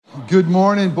Good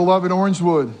morning, beloved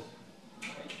Orangewood.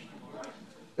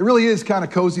 It really is kind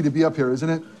of cozy to be up here, isn't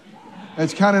it?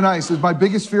 It's kind of nice. It's my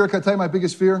biggest fear. Can I tell you my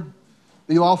biggest fear?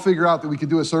 That you'll all figure out that we could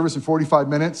do a service in 45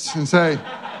 minutes and say,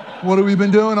 what have we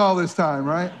been doing all this time,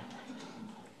 right?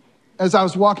 As I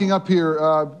was walking up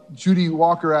here, Judy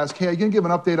Walker asked, hey, are you going to give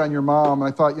an update on your mom?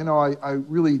 And I thought, I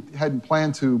really hadn't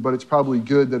planned to, but it's probably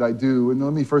good that I do. And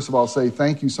let me first of all say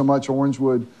thank you so much,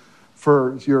 Orangewood,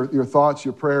 for your thoughts,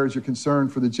 your prayers, your concern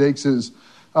for the Jakeses.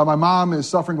 My mom is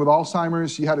suffering with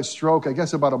Alzheimer's. She had a stroke, I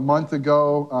guess, about a month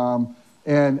ago,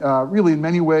 and really in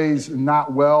many ways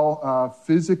not well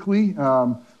physically.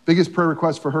 Biggest prayer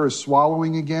request for her is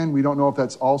swallowing again. We don't know if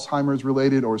that's Alzheimer's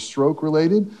related or stroke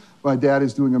related. My dad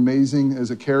is doing amazing as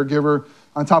a caregiver.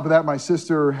 On top of that, my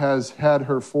sister has had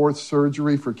her 4th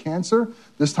surgery for cancer,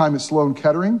 this time at Sloan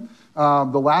Kettering.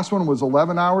 The last one was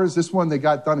 11 hours. This one they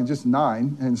got done in just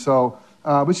 9. And so,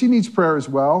 but she needs prayer as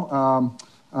well.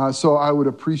 So I would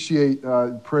appreciate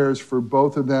prayers for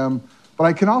both of them. But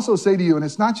I can also say to you, and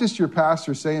it's not just your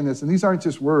pastor saying this, and these aren't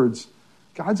just words,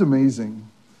 God's amazing.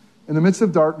 In the midst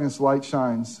of darkness, light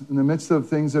shines. In the midst of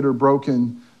things that are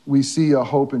broken, we see a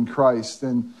hope in Christ.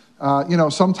 And,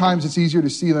 sometimes it's easier to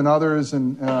see than others.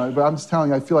 But I'm just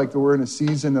telling you, I feel like we're in a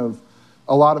season of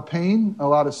a lot of pain, a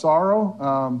lot of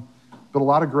sorrow, but a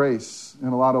lot of grace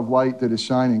and a lot of light that is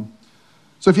shining.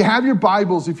 So if you have your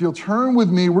Bibles, if you'll turn with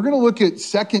me, we're going to look at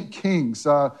 2 Kings.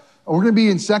 We're going to be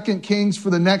in 2 Kings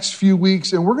for the next few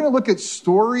weeks, and we're going to look at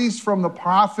stories from the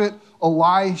prophet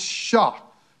Elisha.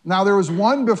 Now, there was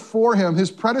one before him. His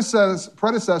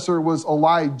predecessor was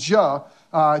Elijah,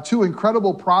 2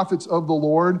 incredible prophets of the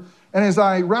Lord. And as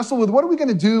I wrestle with what are we going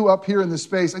to do up here in this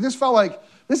space, I just felt like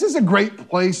this is a great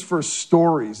place for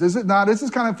stories, is it not? This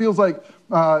kind of feels like,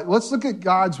 let's look at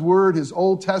God's Word, His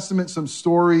Old Testament, some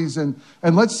stories, and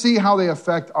let's see how they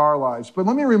affect our lives. But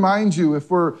let me remind you, if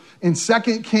we're in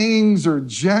 2 Kings or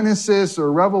Genesis or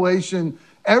Revelation,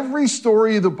 every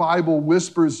story of the Bible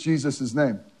whispers Jesus'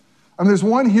 name. I mean, there's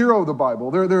one hero of the Bible.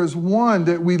 There's one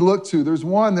that we look to. There's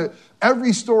one that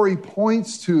every story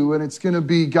points to, and it's going to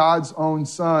be God's own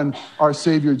Son, our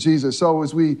Savior, Jesus. So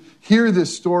as we hear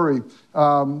this story,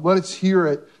 let's hear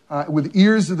it with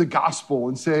ears of the gospel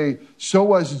and say,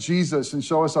 show us Jesus and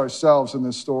show us ourselves in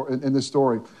this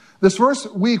story. This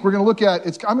first week, we're going to look at,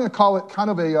 I'm going to call it kind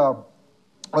of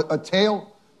a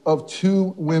tale of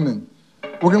 2 women.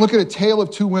 We're going to look at a tale of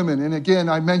 2 women. And again,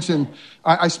 I mentioned,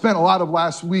 I spent a lot of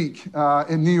last week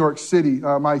in New York City.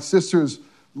 My sister's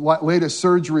latest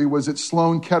surgery was at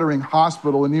Sloan Kettering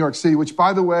Hospital in New York City, which,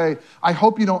 by the way, I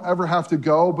hope you don't ever have to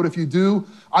go. But if you do,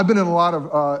 I've been in a lot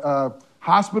of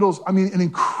hospitals. I mean, an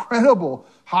incredible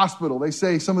hospital. They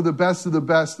say some of the best of the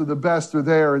best of the best are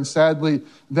there. And sadly,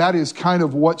 that is kind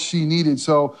of what she needed.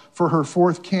 So for her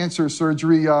 4th cancer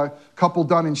surgery, a couple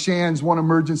done in Shands, one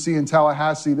emergency in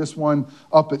Tallahassee, this one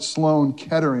up at Sloan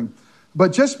Kettering.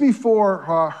 But just before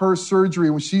her surgery,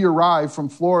 when she arrived from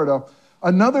Florida,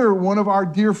 another one of our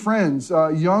dear friends,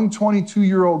 a young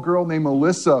 22-year-old girl named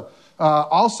Alyssa,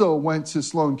 also went to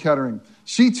Sloan Kettering.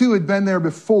 She too had been there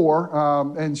before,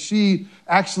 and she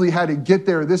actually had to get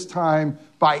there this time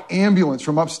by ambulance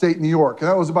from upstate New York. And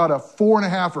that was about a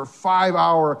 4.5 or 5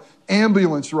 hour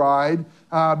ambulance ride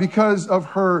because of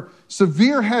her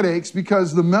severe headaches,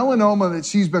 because the melanoma that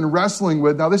she's been wrestling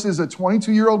with. Now, this is a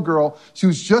 22-year-old girl. She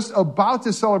was just about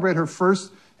to celebrate her 1st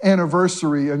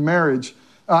anniversary in marriage.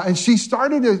 And she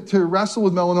started to wrestle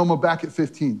with melanoma back at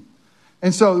 15.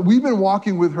 And so we've been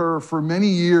walking with her for many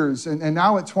years, and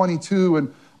now at 22,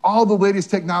 and all the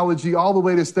latest technology, all the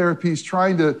latest therapies,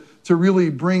 trying to really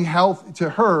bring health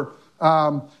to her.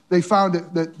 They found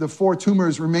that the 4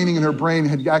 tumors remaining in her brain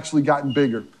had actually gotten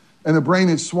bigger. And the brain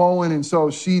had swollen, and so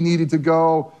she needed to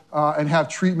go and have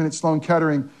treatment at Sloan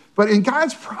Kettering. But in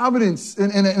God's providence,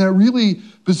 in a really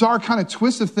bizarre kind of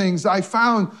twist of things, I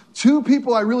found 2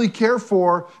 people I really care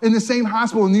for in the same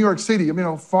hospital in New York City. I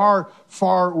mean, far,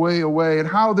 far way away. And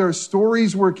how their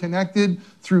stories were connected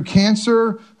through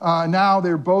cancer. Now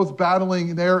they're both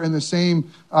battling there in the same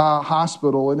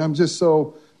hospital. And I'm just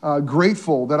so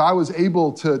grateful that I was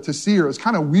able to see her. It's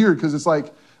kind of weird because it's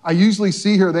like I usually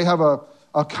see her. They have a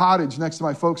cottage next to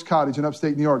my folks' cottage in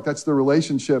upstate New York. That's the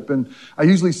relationship. And I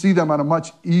usually see them on a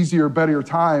much easier, better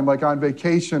time, like on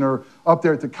vacation or up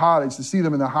there at the cottage. To see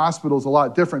them in the hospital is a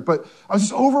lot different. But I was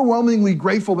just overwhelmingly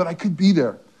grateful that I could be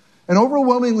there. And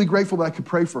overwhelmingly grateful that I could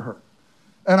pray for her.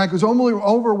 And I was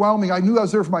overwhelming. I knew I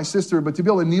was there for my sister, but to be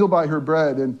able to kneel by her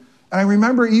bed. And I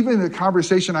remember even the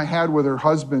conversation I had with her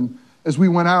husband as we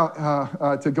went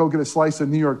out to go get a slice of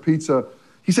New York pizza.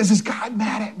 He says, is God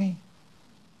mad at me?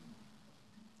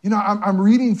 You know, I'm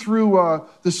reading through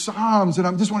the Psalms, and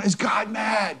I'm just wondering, is God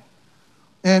mad?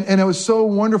 And it was so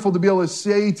wonderful to be able to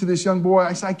say to this young boy,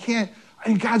 I said,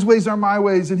 God's ways aren't my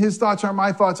ways and his thoughts aren't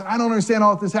my thoughts. And I don't understand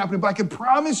all of this happening, but I can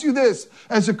promise you this.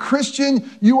 As a Christian,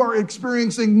 you are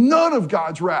experiencing none of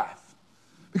God's wrath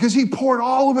because he poured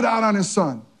all of it out on his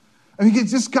son. I mean,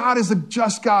 God is a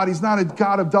just God. He's not a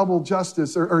God of double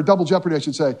justice or double jeopardy, I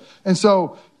should say. And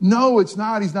so, no, it's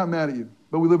not. He's not mad at you,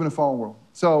 but we live in a fallen world.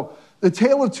 So the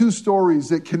tale of two stories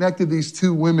that connected these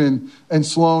two women and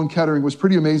Sloan Kettering was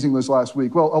pretty amazing this last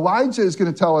week. Well, Elijah is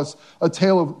going to tell us a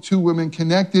tale of two women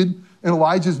connected in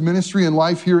Elijah's ministry and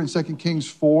life here in 2 Kings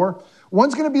 4.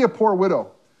 One's going to be a poor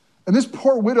widow. And this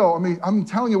poor widow, I mean, I'm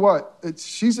telling you what,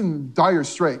 she's in dire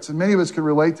straits, and many of us can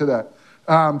relate to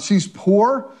that. She's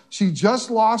poor. She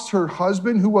just lost her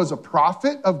husband, who was a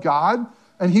prophet of God,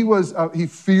 and he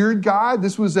feared God.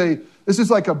 This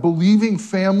is like a believing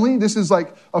family. This is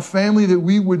like a family that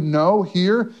we would know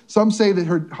here. Some say that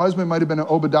her husband might have been an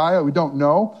Obadiah. We don't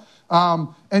know.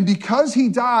 And because he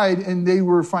died and they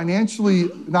were financially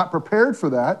not prepared for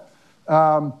that,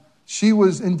 she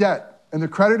was in debt. And the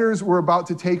creditors were about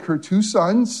to take her two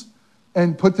sons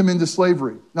and put them into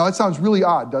slavery. Now, that sounds really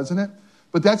odd, doesn't it?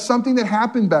 But that's something that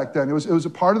happened back then. It was a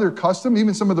part of their custom,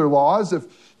 even some of their laws. If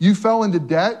you fell into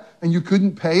debt and you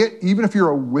couldn't pay it, even if you're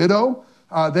a widow,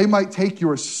 they might take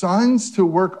your sons to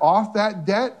work off that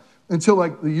debt until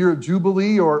like the year of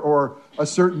Jubilee or a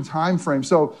certain time frame.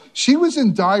 So she was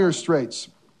in dire straits.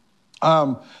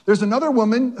 There's another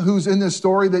woman who's in this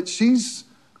story that she's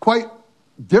quite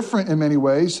different in many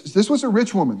ways. This was a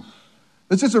rich woman.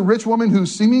 This is a rich woman who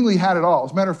seemingly had it all.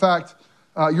 As a matter of fact,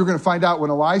 you're going to find out when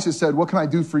Elisha said, "What can I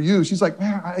do for you?" She's like,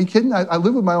 "Man, are you kidding? I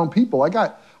live with my own people. I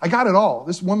got it all."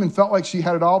 This woman felt like she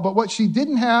had it all, but what she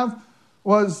didn't have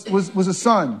was a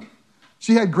son.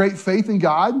 She had great faith in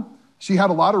God. She had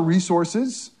a lot of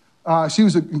resources. She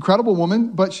was an incredible woman,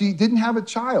 but she didn't have a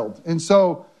child. And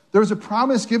so there was a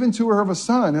promise given to her of a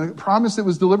son, and a promise that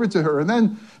was delivered to her. And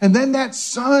then that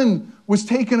son was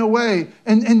taken away.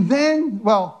 And then,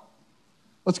 well,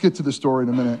 let's get to the story in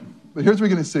a minute. But here's what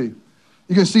you're going to see.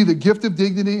 You're going to see the gift of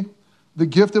dignity, the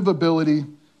gift of ability,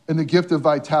 and the gift of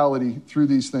vitality through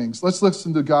these things. Let's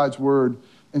listen to God's word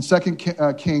in 2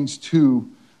 Kings 2,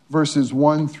 verses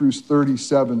 1 through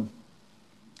 37.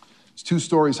 It's two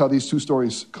stories, how these two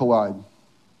stories collide.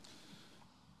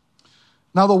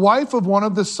 Now the wife of one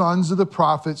of the sons of the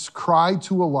prophets cried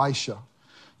to Elisha,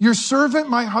 "Your servant,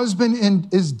 my husband,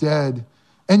 is dead,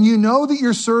 and you know that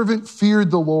your servant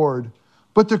feared the Lord.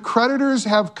 But the creditors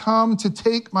have come to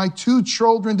take my two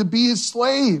children to be his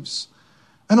slaves."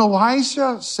 And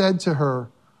Elisha said to her,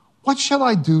 "What shall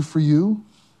I do for you?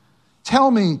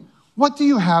 Tell me, what do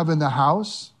you have in the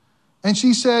house?" And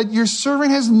she said, "Your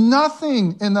servant has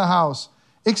nothing in the house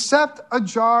except a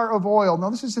jar of oil." Now,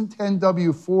 this isn't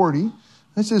 10W40.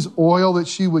 This is oil that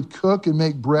she would cook and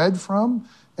make bread from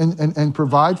and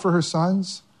provide for her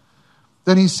sons.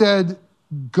 Then he said,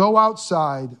 "Go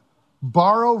outside,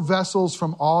 borrow vessels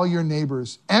from all your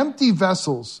neighbors, empty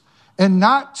vessels, and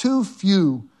not too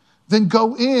few. Then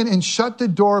go in and shut the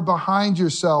door behind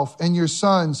yourself and your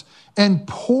sons and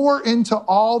pour into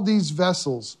all these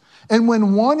vessels. And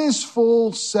when one is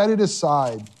full, set it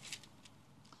aside."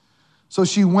 So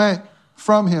she went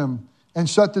from him and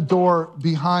shut the door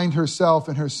behind herself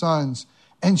and her sons.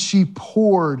 And she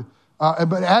poured.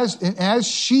 But as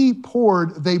she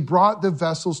poured, they brought the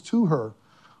vessels to her.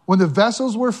 When the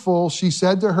vessels were full, she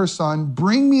said to her son,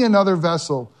 "Bring me another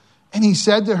vessel." And he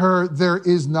said to her, "There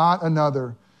is not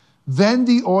another." Then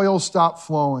the oil stopped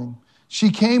flowing. She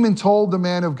came and told the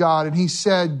man of God, and he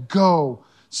said, "Go,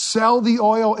 sell the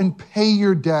oil and pay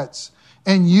your debts,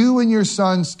 and you and your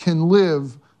sons can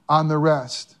live on the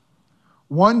rest."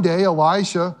 One day,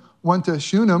 Elisha went to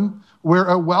Shunem, where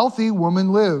a wealthy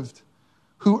woman lived,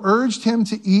 who urged him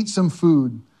to eat some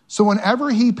food. So whenever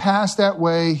he passed that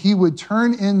way, he would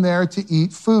turn in there to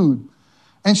eat food.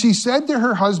 And she said to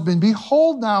her husband,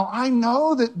 "Behold now, I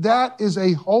know that is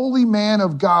a holy man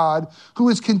of God who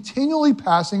is continually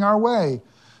passing our way.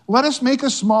 Let us make a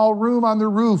small room on the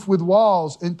roof with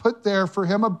walls and put there for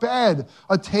him a bed,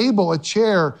 a table, a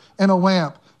chair, and a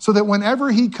lamp, so that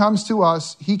whenever he comes to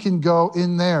us, he can go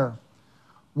in there."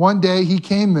 One day he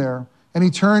came there, and he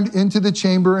turned into the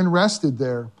chamber and rested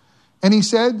there. And he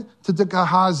said to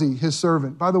Gehazi, his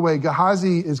servant — by the way,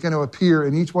 Gehazi is going to appear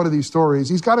in each one of these stories.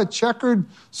 He's got a checkered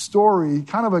story,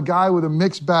 kind of a guy with a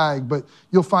mixed bag, but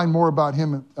you'll find more about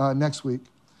him next week.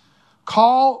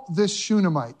 "Call this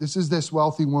Shunammite." This is this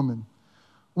wealthy woman.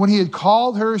 When he had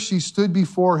called her, she stood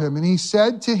before him. And he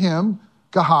said to him,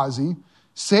 Gehazi,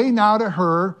 "Say now to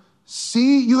her,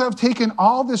 see, you have taken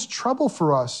all this trouble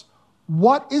for us.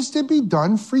 What is to be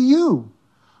done for you?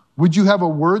 Would you have a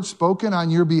word spoken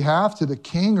on your behalf to the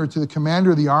king or to the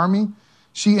commander of the army?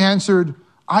 She answered,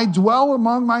 I dwell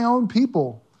among my own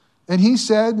people. And he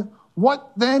said,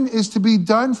 what then is to be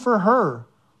done for her?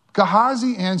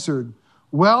 Gehazi answered,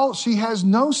 well, she has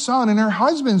no son and her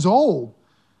husband's old.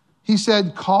 He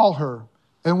said, call her.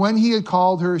 And when he had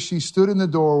called her, she stood in the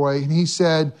doorway. And he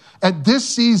said, at this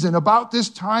season, about this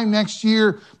time next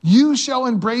year, you shall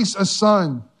embrace a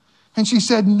son. And she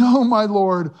said, no, my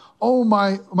Lord, oh,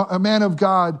 my man of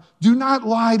God, do not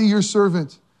lie to your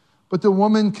servant. But the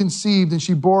woman conceived, and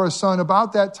she bore a son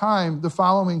about that time, the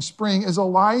following spring, as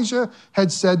Elijah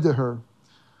had said to her.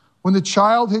 When the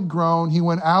child had grown, he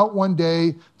went out one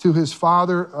day to his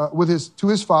father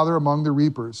among the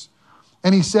reapers.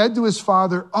 And he said to his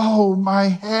father, oh, my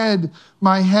head,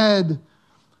 my head.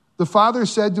 The father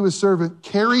said to his servant,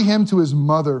 carry him to his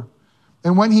mother.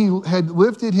 And when he had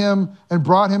lifted him and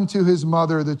brought him to his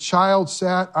mother, the child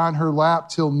sat on her lap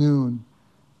till noon.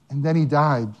 And then he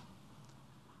died.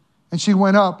 And she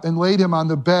went up and laid him on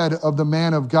the bed of the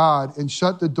man of God and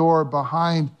shut the door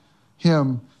behind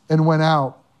him and went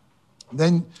out.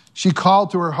 Then she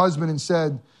called to her husband and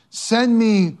said, send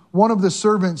me one of the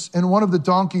servants and one of the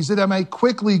donkeys that I may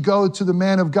quickly go to the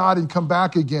man of God and come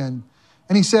back again.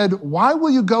 And he said, why will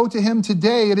you go to him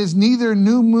today? It is neither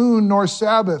new moon nor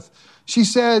Sabbath. She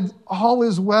said, all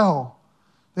is well.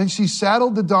 Then she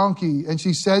saddled the donkey and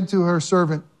she said to her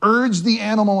servant, urge the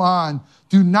animal on.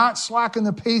 Do not slacken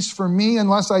the pace for me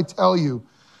unless I tell you.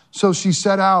 So she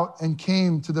set out and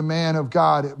came to the man of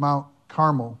God at Mount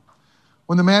Carmel.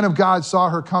 When the man of God saw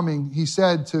her coming, he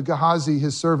said to Gehazi,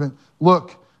 his servant,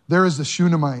 look, there is the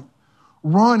Shunammite.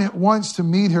 Run at once to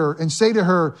meet her and say to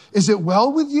her, is it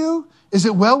well with you? Is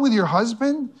it well with your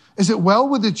husband? Is it well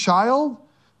with the child?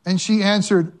 And she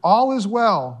answered, all is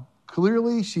well.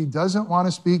 Clearly, she doesn't want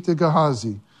to speak to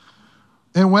Gehazi.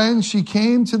 And when she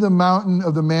came to the mountain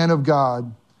of the man of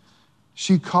God,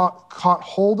 she caught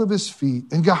hold of his feet.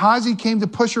 And Gehazi came to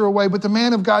push her away. But the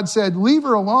man of God said, leave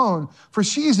her alone, for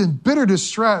she is in bitter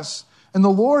distress. And the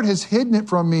Lord has hidden it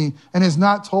from me and has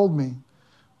not told me.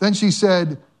 Then she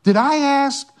said, did I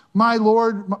ask my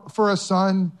Lord for a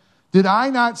son? Did I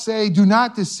not say, do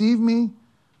not deceive me?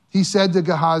 He said to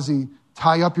Gehazi,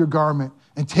 tie up your garment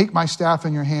and take my staff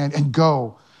in your hand and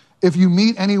go. If you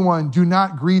meet anyone, do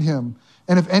not greet him.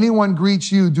 And if anyone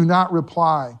greets you, do not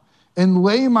reply. And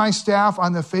lay my staff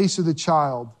on the face of the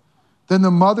child. Then the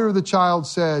mother of the child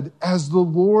said, as the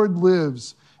Lord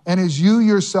lives, and as you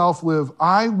yourself live,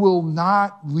 I will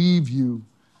not leave you.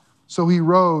 So he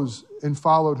rose and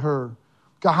followed her.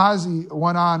 Gehazi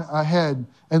went on ahead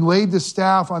and laid the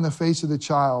staff on the face of the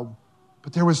child,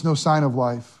 but there was no sign of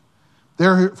life.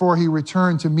 Therefore he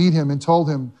returned to meet him and told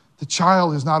him, the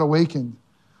child is not awakened.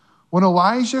 When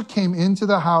Elijah came into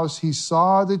the house, he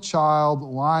saw the child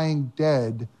lying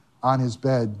dead on his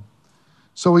bed.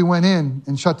 So he went in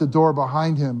and shut the door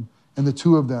behind him and the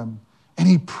two of them, and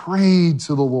he prayed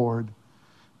to the Lord.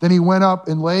 Then he went up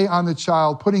and lay on the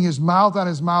child, putting his mouth on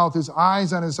his mouth, his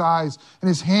eyes on his eyes, and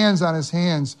his hands on his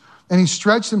hands. And he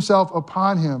stretched himself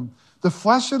upon him. The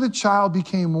flesh of the child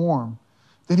became warm.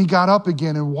 Then he got up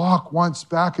again and walked once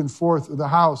back and forth of the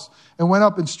house and went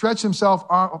up and stretched himself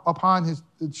upon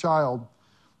the child.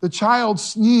 The child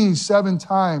sneezed 7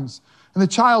 times, and the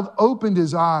child opened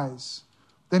his eyes.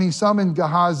 Then he summoned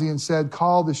Gehazi and said,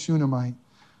 call the Shunammite.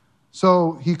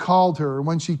 So he called her, and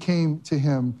when she came to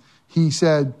him, he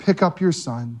said, pick up your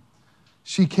son.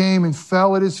 She came and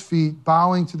fell at his feet,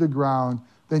 bowing to the ground.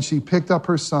 Then she picked up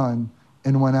her son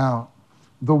and went out.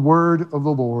 The word of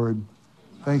the Lord.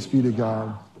 Thanks be to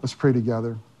God. Let's pray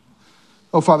together.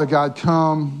 Oh, Father God,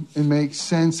 come and make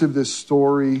sense of this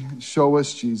story. Show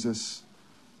us Jesus.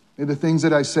 May the things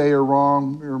that I say are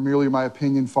wrong or merely my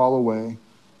opinion fall away.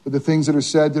 But the things that are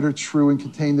said that are true and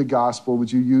contain the gospel,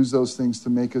 would you use those things to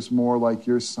make us more like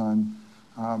your Son,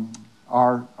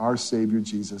 our Savior,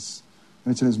 Jesus.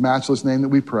 And it's in his matchless name that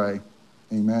we pray.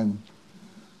 Amen.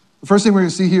 The first thing we're going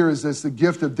to see here is this, the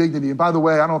gift of dignity. And by the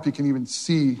way, I don't know if you can even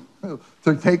see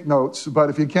to take notes,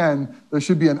 but if you can, there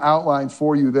should be an outline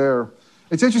for you there.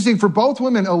 It's interesting for both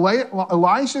women.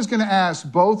 Elisha is going to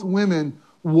ask both women,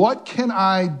 what can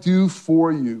I do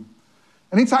for you?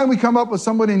 Anytime we come up with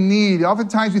someone in need,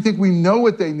 oftentimes we think we know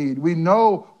what they need. We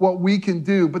know what we can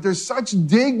do. But there's such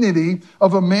dignity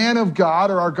of a man of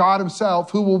God or our God himself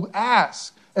who will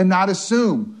ask and not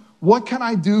assume, what can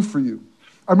I do for you?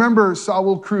 I remember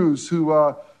Saul Cruz,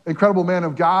 incredible man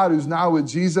of God who's now with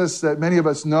Jesus that many of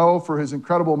us know for his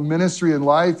incredible ministry and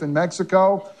life in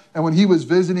Mexico. And when he was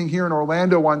visiting here in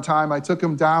Orlando one time, I took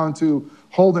him down to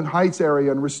Holden Heights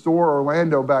area and Restore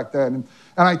Orlando back then.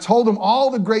 And I told him all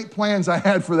the great plans I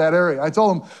had for that area. I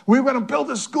told him, we're going to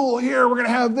build a school here. We're going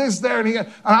to have this there. And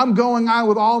I'm going on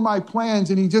with all my plans.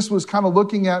 And he just was kind of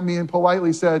looking at me and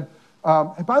politely said,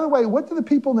 and by the way, what do the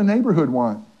people in the neighborhood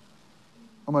want?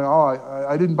 I'm like,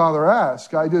 I didn't bother to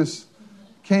ask. I just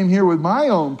came here with my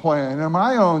own plan and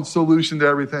my own solution to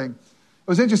everything. It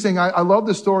was interesting. I love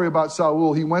the story about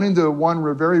Saul. He went into one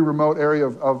very remote area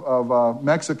of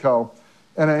Mexico,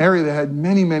 and an area that had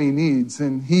many, many needs.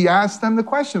 And he asked them the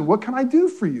question, what can I do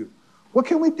for you? What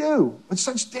can we do? With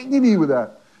such dignity with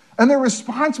that. And their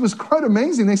response was quite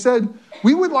amazing. They said,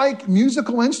 we would like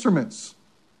musical instruments.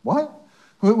 What?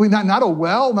 Not a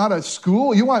well, not a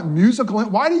school. You want musical?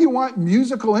 Why do you want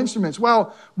musical instruments?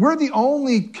 Well, we're the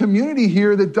only community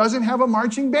here that doesn't have a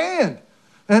marching band.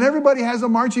 And everybody has a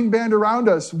marching band around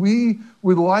us. We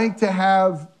would like to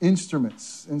have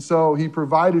instruments. And so he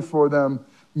provided for them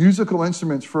musical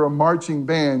instruments for a marching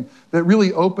band that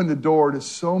really opened the door to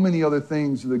so many other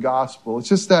things of the gospel. It's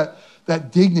just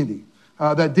that dignity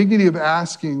of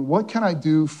asking, what can I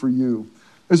do for you?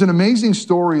 There's an amazing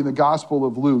story in the Gospel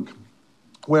of Luke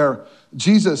where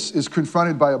Jesus is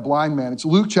confronted by a blind man. It's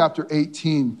Luke chapter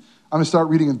 18. I'm going to start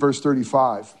reading in verse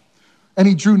 35. And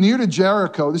he drew near to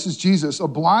Jericho. This is Jesus. A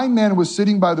blind man was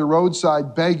sitting by the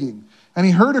roadside begging. And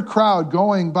he heard a crowd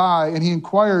going by, and he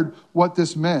inquired what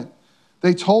this meant.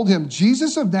 They told him,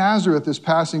 Jesus of Nazareth is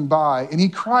passing by. And he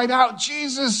cried out,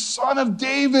 Jesus, Son of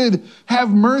David, have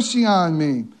mercy on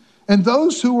me. And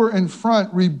those who were in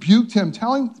front rebuked him,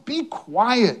 telling him, be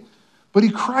quiet. But he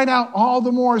cried out all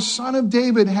the more, Son of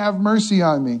David, have mercy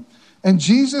on me. And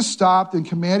Jesus stopped and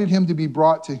commanded him to be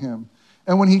brought to him.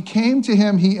 And when he came to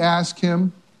him, he asked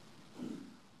him,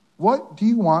 what do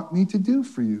you want me to do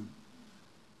for you?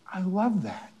 I love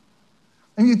that.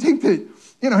 And you think that,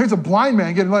 here's a blind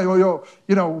man getting like,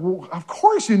 of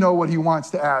course you know what he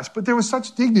wants to ask. But there was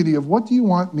such dignity of, what do you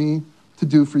want me to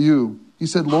do for you? He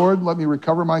said, Lord, let me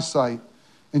recover my sight.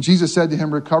 And Jesus said to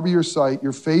him, recover your sight.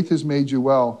 Your faith has made you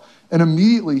well. And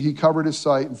immediately he covered his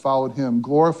sight and followed him,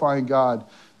 glorifying God.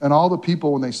 And all the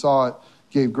people, when they saw it,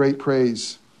 gave great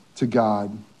praise to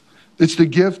God. It's the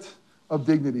gift of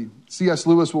dignity. C.S.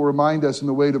 Lewis will remind us in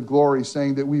The Weight of Glory,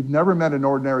 saying that we've never met an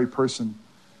ordinary person,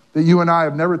 that you and I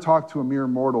have never talked to a mere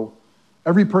mortal.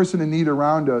 Every person in need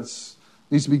around us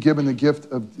needs to be given the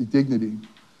gift of dignity.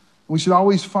 We should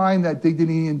always find that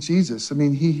dignity in Jesus. I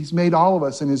mean, he's made all of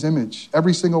us in his image,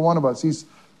 every single one of us. He's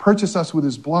purchased us with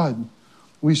his blood.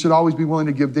 We should always be willing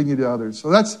to give dignity to others. So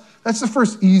that's the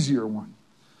first easier one.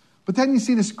 But then you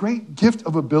see this great gift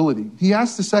of ability. He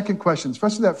asked the second question,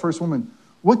 especially that first woman,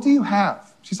 what do you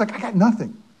have? She's like, I got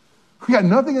nothing. We got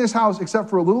nothing in this house except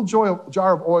for a little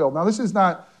jar of oil. Now, this is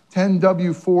not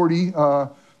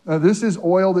 10W40. This is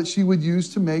oil that she would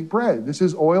use to make bread. This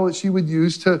is oil that she would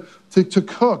use to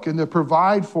cook and to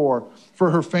provide for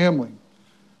her family.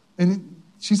 And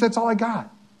she said, that's all I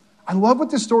got. I love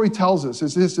what this story tells us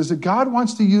is that God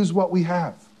wants to use what we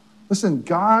have. Listen,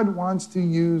 God wants to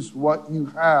use what you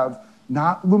have,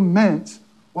 not lament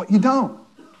what you don't.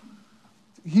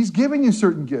 He's giving you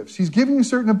certain gifts. He's giving you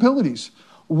certain abilities.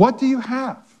 What do you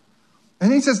have?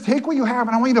 And he says, take what you have,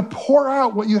 and I want you to pour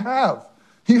out what you have.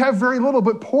 You have very little,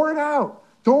 but pour it out.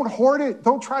 Don't hoard it.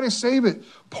 Don't try to save it.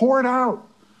 Pour it out.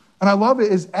 And I love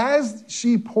it is as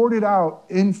she poured it out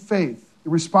in faith,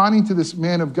 responding to this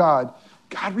man of God,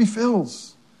 God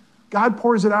refills. God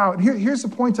pours it out. Here's the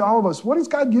point to all of us. What has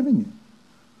God given you?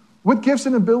 What gifts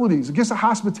and abilities? A gift of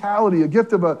hospitality, a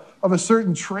gift of a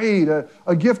certain trade,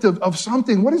 a gift of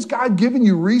something. What has God given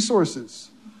you? Resources.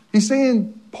 He's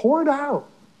saying, pour it out.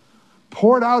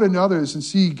 Pour it out into others and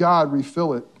see God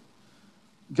refill it.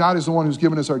 God is the one who's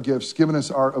given us our gifts, given us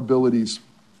our abilities.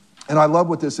 And I love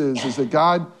what this is that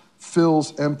God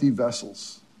fills empty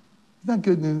vessels. Isn't that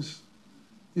good news?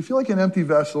 You feel like an empty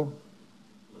vessel?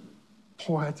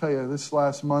 Boy, I tell you, this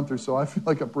last month or so, I feel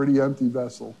like a pretty empty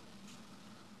vessel.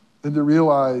 And to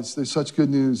realize there's such good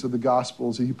news of the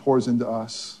Gospels that he pours into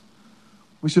us.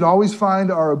 We should always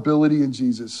find our ability in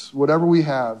Jesus. Whatever we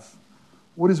have,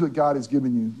 what is what God has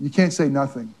given you? You can't say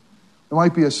nothing. It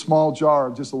might be a small jar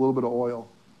of just a little bit of oil.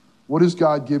 What has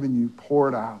God given you? Pour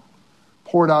it out.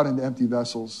 Pour it out into empty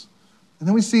vessels. And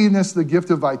then we see in this the gift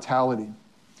of vitality.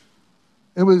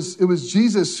 It was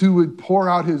Jesus who would pour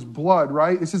out his blood,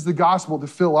 right? This is the gospel to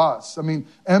fill us. I mean,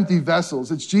 empty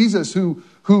vessels. It's Jesus who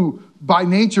by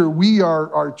nature, we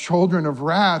are children of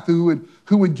wrath, who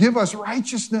would give us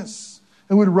righteousness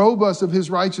and would robe us of his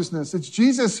righteousness. It's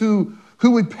Jesus who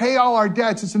would pay all our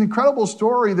debts. It's an incredible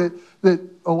story that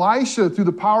Elisha, through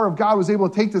the power of God, was able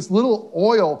to take this little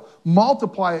oil,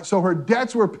 multiply it so her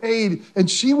debts were paid and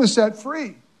she was set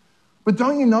free. But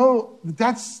don't you know that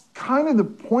that's kind of the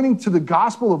pointing to the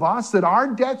gospel of us, that our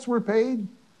debts were paid,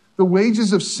 the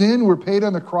wages of sin were paid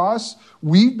on the cross,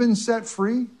 we've been set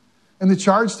free, and the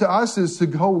charge to us is to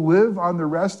go live on the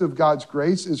rest of God's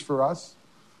grace is for us.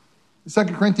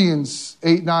 2 Corinthians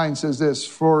 8:9 says this,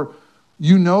 "For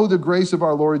you know the grace of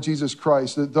our Lord Jesus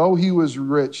Christ, that though he was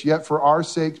rich, yet for our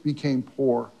sakes became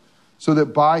poor, so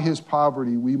that by his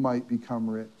poverty we might become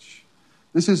rich."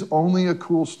 This is only a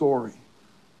cool story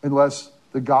unless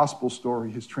the gospel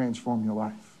story has transformed your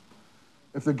life.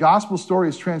 If the gospel story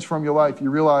has transformed your life, you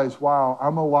realize, wow,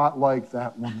 I'm a lot like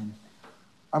that woman.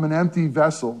 I'm an empty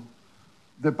vessel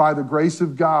that by the grace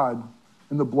of God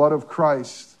and the blood of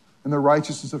Christ and the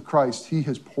righteousness of Christ, he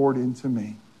has poured into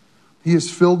me. He has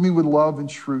filled me with love and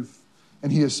truth,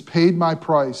 and he has paid my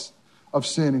price of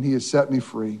sin, and he has set me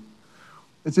free.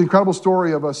 It's an incredible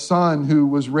story of a son who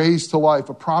was raised to life,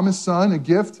 a promised son, a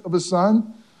gift of a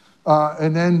son,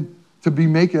 and then to be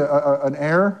an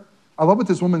heir. I love what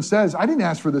this woman says. I didn't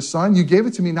ask for this son. You gave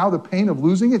it to me. Now the pain of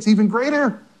losing it's even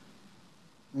greater.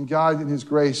 And God, in his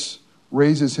grace,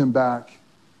 raises him back.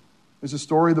 There's a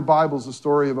story of the Bible, is the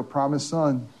story of a promised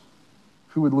son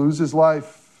who would lose his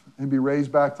life and be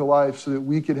raised back to life so that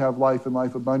we could have life and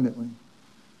life abundantly.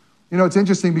 You know, it's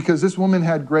interesting because this woman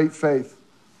had great faith.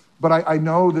 But I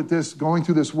know that going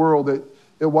through this world, that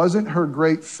it wasn't her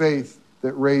great faith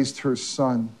that raised her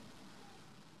son.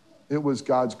 It was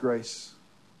God's grace.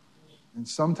 And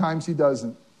sometimes he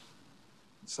doesn't.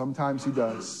 Sometimes he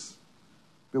does.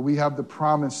 But we have the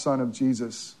promised son of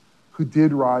Jesus who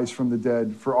did rise from the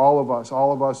dead for all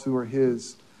of us who are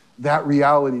his. That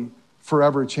reality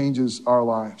forever changes our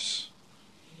lives.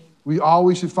 We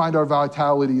always should find our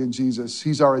vitality in Jesus.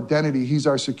 He's our identity. He's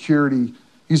our security.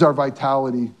 He's our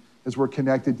vitality as we're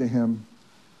connected to him.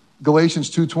 Galatians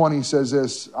 2:20 says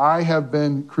this, "I have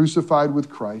been crucified with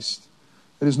Christ.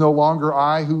 It is no longer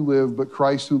I who live, but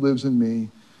Christ who lives in me.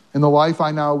 In the life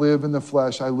I now live in the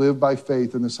flesh, I live by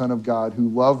faith in the Son of God who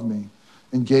loved me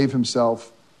and gave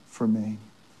himself for me."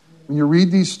 When you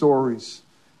read these stories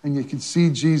and you can see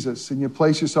Jesus and you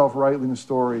place yourself rightly in the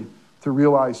story to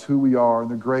realize who we are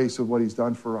and the grace of what he's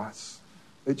done for us,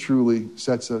 it truly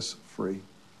sets us free.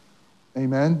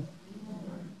 Amen?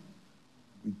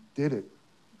 We did it.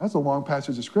 That's a long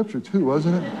passage of scripture too,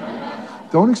 wasn't it?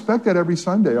 Don't expect that every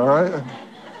Sunday, all right?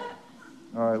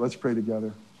 All right, let's pray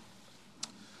together.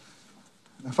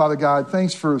 Father God,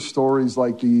 thanks for stories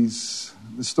like these.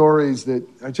 The stories that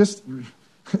are just,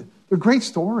 they're great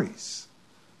stories.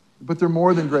 But they're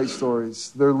more than great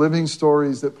stories. They're living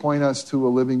stories that point us to a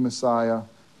living Messiah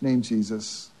named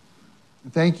Jesus.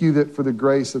 And thank you that for the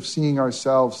grace of seeing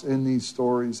ourselves in these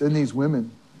stories, in these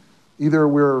women. Either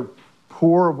we're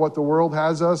poor of what the world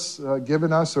has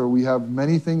given us, or we have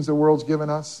many things the world's given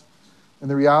us. And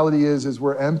the reality is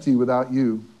we're empty without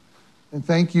you. And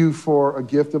thank you for a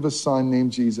gift of a son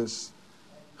named Jesus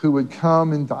who would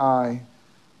come and die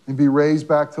and be raised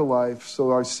back to life so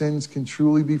our sins can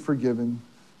truly be forgiven,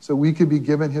 so we could be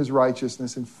given his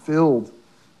righteousness and filled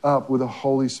up with the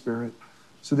Holy Spirit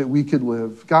so that we could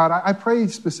live. God, I pray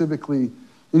specifically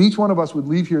that each one of us would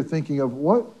leave here thinking of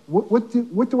what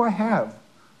do I have?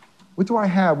 What do I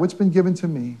have? What's been given to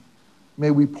me? May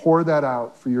we pour that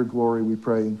out for your glory, we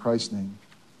pray in Christ's name.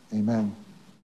 Amen.